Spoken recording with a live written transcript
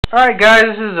Alright guys,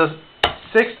 this is the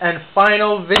sixth and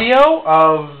final video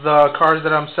of the cards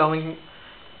that I'm selling,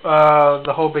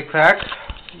 the whole big pack.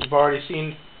 You've already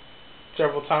seen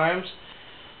several times.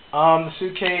 The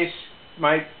suitcase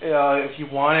might, if you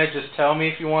want it, just tell me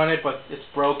if you want it, but it's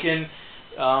broken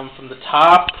from the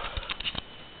top.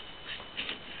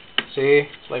 See,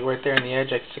 it's like right there on the edge.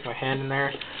 I can stick my hand in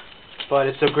there. But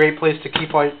it's a great place to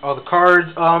keep all the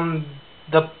cards.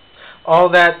 The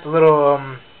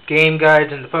little game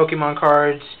guides and the Pokemon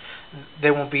cards, they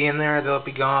won't be in there. They'll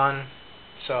be gone.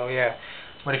 So yeah.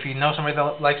 But if you know somebody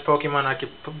that likes Pokemon, I could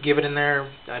give it in there.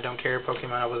 I don't care.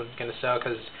 Pokemon I wasn't gonna sell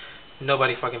because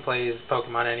nobody fucking plays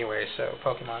Pokemon anyway. So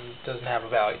Pokemon doesn't have a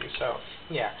value. So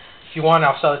yeah. If you want,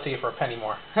 I'll sell it to you for a penny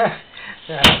more.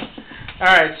 Yeah. All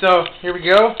right. So here we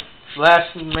go.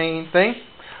 Last main thing.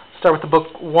 Start with the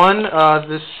book one.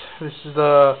 This is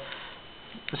the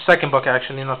second book,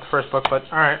 actually, not the first book. But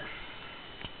all right.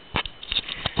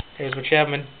 Here's what you have.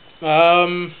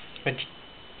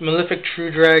 Malefic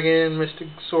True Dragon, Mystic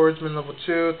Swordsman level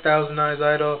 2, Thousand Eyes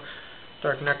Idol,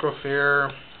 Dark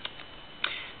Necrofear,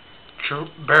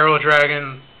 Barrel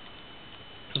Dragon,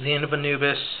 The End of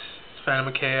Anubis, Phantom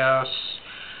of Chaos,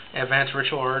 Advanced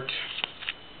Ritual Art,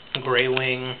 Grey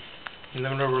Wing,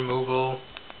 Lunar Removal,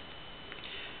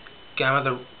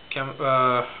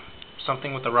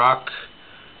 something with the Rock,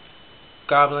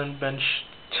 Goblin Bench.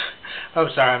 Oh,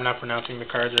 sorry, I'm not pronouncing the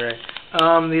cards right.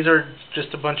 These are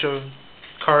just a bunch of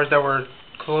cards that were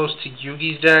close to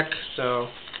Yugi's deck. So,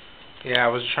 yeah, I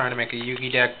was trying to make a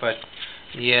Yugi deck, but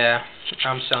yeah,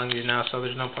 I'm selling these now, so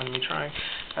there's no point in me trying.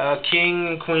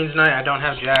 King, Queen's Knight, I don't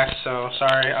have Jacks, so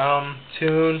sorry.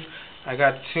 Toon, I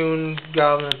got Toon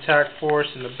Goblin Attack Force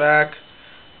in the back.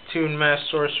 Toon Mass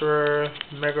Sorcerer,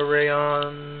 Mega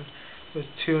Rayon, with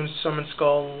Toon Summon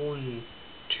Skull, and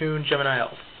Toon Gemini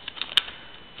Elf.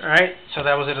 Alright, so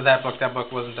that was it of that book. That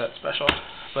book wasn't that special.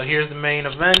 But here's the main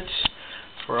event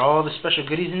for all the special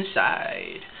goodies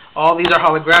inside. All these are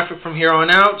holographic from here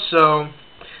on out, so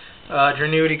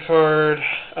Drenuity card,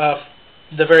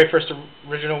 the very first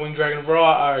original Winged Dragon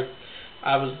Brawl,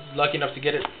 I was lucky enough to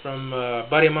get it from a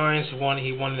buddy of mine. He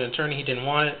wanted an attorney, he didn't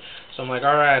want it. So I'm like,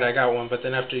 alright, I got one. But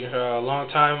then after a long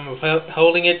time of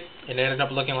holding it, it ended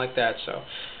up looking like that. So,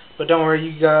 but don't worry,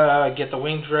 you get the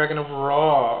Winged Dragon of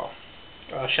Raw.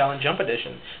 Shaolin Jump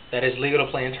Edition that is legal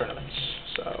to play in tournaments.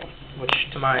 So, which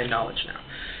to my knowledge now,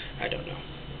 I don't know.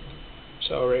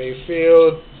 So Ray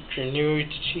Field, Drenuity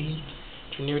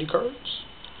cards,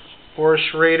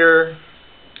 Forest Raider,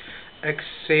 X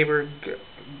Saber,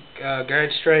 Guide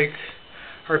Strike,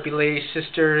 Harpy Lady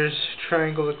Sisters,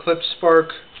 Triangle Eclipse Spark,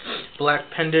 Black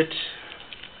Pendant,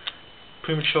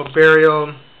 Premature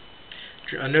Burial,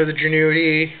 another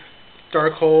Drenuity,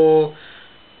 Dark Hole,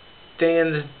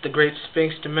 Dan the Great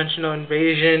Sphinx, Dimensional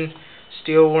Invasion,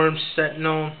 Steelworm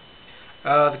Sentinel,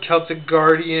 the Celtic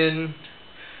Guardian,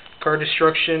 Card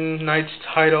Destruction, Knight's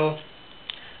Title.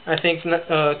 I think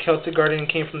Celtic Guardian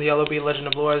came from the Yellow Beat Legend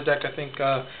of Blue Eyes deck. I think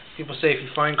people say if you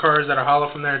find cards that are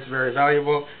hollow from there, it's very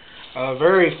valuable.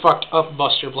 Very fucked up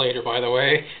Buster Blader, by the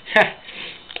way.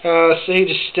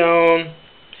 Sage of Stone.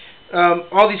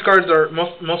 All these cards are,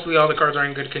 mostly all the cards are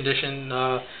in good condition.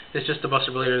 It's just the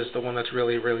Buster Blader is the one that's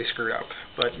really, really screwed up.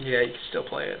 But yeah, you can still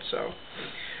play it, so.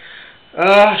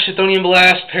 Chthonian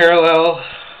Blast, Parallel,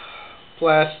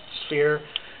 Blast Sphere.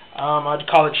 I'd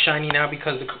call it shiny now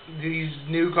because these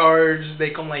new cards, they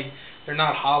come like, they're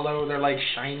not hollow, they're like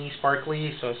shiny,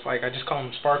 sparkly. So it's like, I just call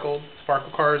them sparkle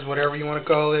cards, whatever you want to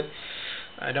call it.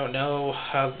 I don't know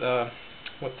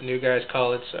what the new guys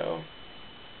call it, so.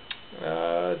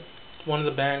 One of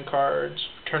the banned cards,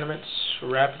 tournaments,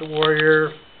 Rapid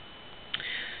Warrior,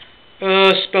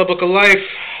 Spellbook of Life,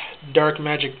 Dark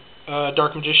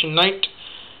Magician Knight,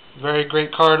 very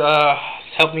great card,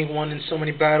 helped me won in so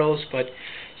many battles, but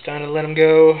it's time to let him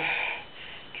go.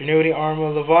 Drenuity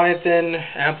Armor Leviathan,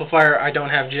 Amplifier, I don't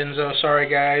have Jinzo, sorry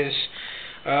guys.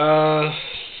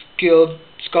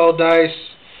 Skull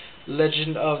Dice,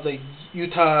 Legend of the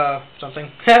Utah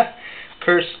something,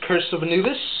 Curse of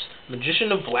Anubis,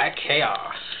 Magician of Black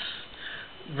Chaos,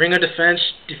 Ring of Defense,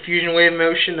 Diffusion Wave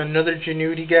Motion, another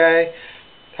Drenuity guy.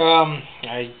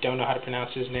 I don't know how to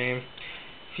pronounce his name.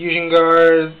 Fusion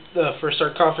Guard, the first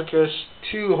Sarcophagus,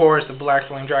 2 Horus, the Black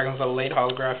Flame Dragons level 8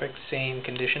 holographic, same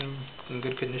condition, in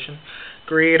good condition.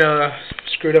 Great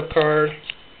screwed up card,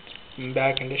 in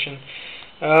bad condition.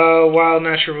 Wild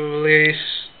Natural Release,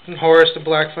 Horus, the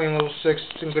Black Flame level 6,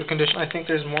 it's in good condition. I think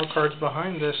there's more cards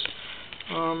behind this.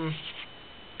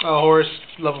 Horus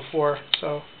level 4,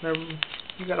 so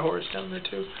you got a Horus down there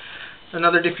too.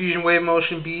 Another Diffusion Wave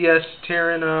Motion, BS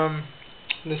Terran,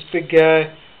 this big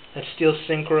guy, that steals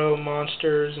synchro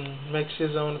monsters and makes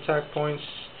his own attack points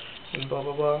and blah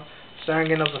blah blah.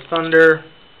 Sangan of the Thunder.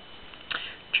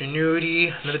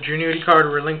 Genuity, another Genuity card.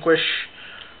 Relinquish.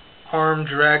 Armed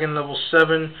Dragon level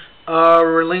 7.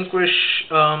 Relinquish.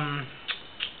 I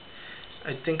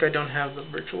think I don't have the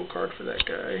virtual card for that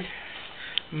guy.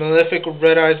 Malefic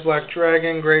Red Eyes Black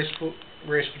Dragon. Graceful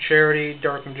Charity.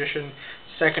 Dark Magician.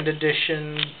 2nd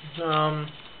edition.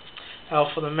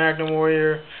 Alpha the Magnum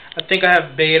Warrior. I think I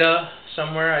have Beta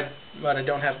somewhere, but I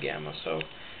don't have Gamma. So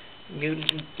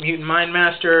Mutant Mind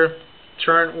Master.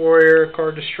 Turret Warrior.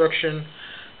 Card Destruction.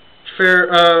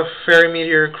 Fairy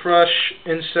Meteor Crush.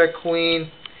 Insect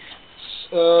Queen.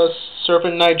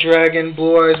 Serpent Night Dragon.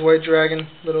 Blue Eyes White Dragon.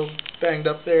 Little banged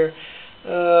up there.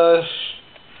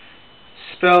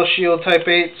 Spell Shield Type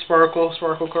 8.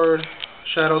 Sparkle card.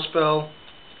 Shadow Spell.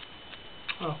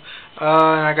 Oh.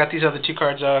 And I got these other 2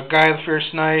 cards. Gaia the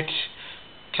Fierce Knight.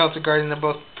 Celtic Guardian. They're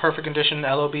both perfect condition.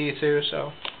 LOB too.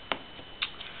 So.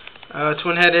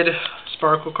 Twin-Headed.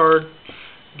 Sparkle card.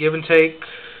 Give and Take.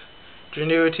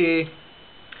 Genuity.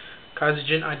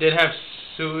 Kazejin. I did have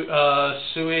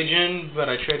Suijin, but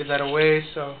I traded that away,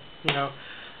 so, you know.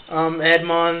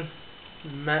 Edmon, the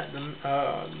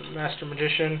Master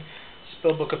Magician.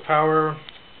 Spellbook of Power.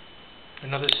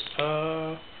 Another,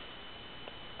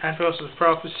 Anthos of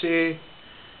Prophecy.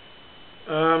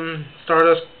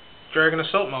 Stardust Dragon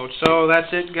Assault Mode. So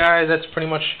that's it, guys. That's pretty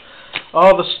much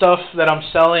all the stuff that I'm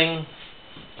selling.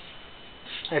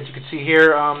 As you can see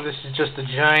here, this is just a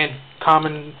giant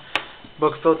common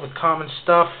book filled with common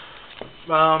stuff.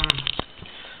 I'll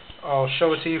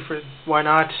show it to you for why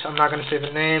not. I'm not going to say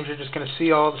the names. You're just going to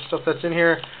see all the stuff that's in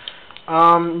here.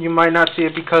 You might not see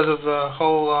it because of the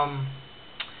whole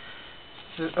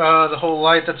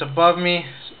light that's above me.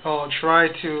 So I'll try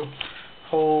to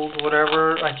hold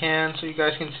whatever I can so you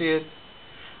guys can see it.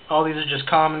 All these are just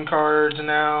common cards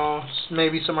now.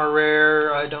 Maybe some are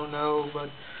rare. I don't know, but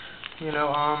you know,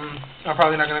 I'm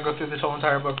probably not going to go through this whole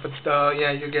entire book, but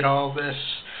yeah, you get all this,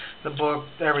 the book,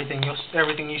 everything.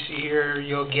 Everything you see here,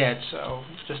 you'll get. So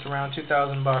just around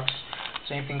 $2,000.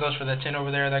 Same thing goes for that tin over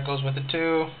there. That goes with it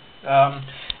too.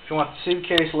 If you want the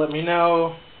suitcase, let me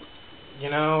know.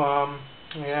 You know,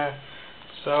 yeah.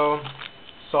 So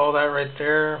it's all that right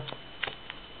there.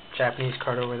 Japanese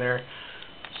card over there.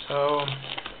 So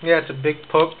yeah, it's a big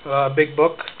book. I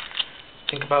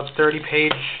think about 30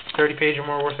 page or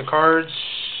more worth of cards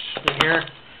in here.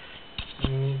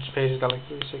 And each page has got like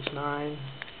 3, 6, 9,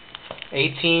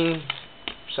 18.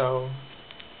 So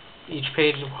each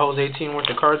page holds 18 worth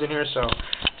of cards in here. So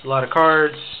it's a lot of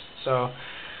cards. So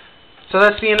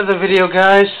that's the end of the video,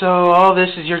 guys. So all this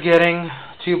is you're getting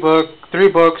 3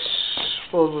 books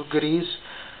full of goodies.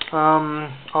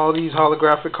 All these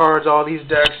holographic cards, all these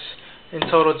decks. In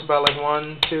total, it's about like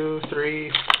 1, 2,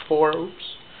 3, 4.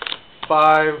 Oops.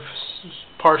 5,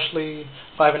 partially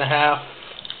 5.5.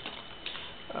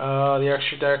 The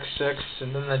extra deck 6,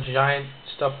 and then the giant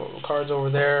stuff cards over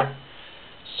there.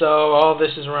 So all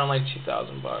this is around like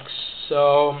 $2,000.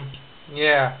 So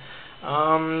yeah,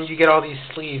 you get all these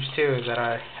sleeves too that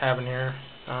I have in here.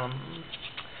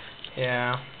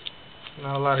 Yeah,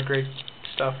 not a lot of great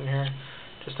stuff in here.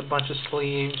 Just a bunch of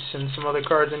sleeves and some other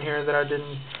cards in here that I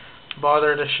didn't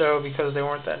bother to show because they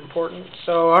weren't that important.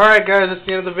 So alright guys, that's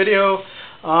the end of the video.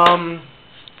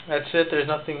 That's it. There's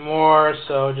nothing more.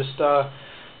 So just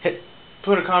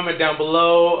put a comment down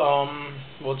below.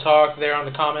 We'll talk there on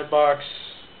the comment box.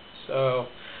 So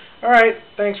alright,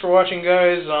 thanks for watching,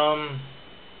 guys.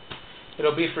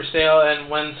 It'll be for sale, and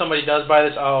when somebody does buy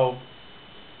this, I'll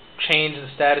change the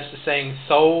status to saying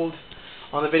sold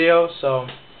on the video. So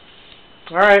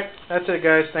alright, that's it,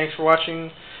 guys. Thanks for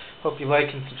watching. Hope you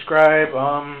like and subscribe.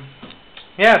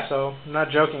 Yeah, so I'm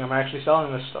not joking. I'm actually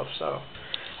selling this stuff. So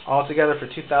all together for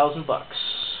 $2,000.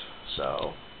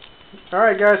 So, all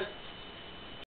right, guys.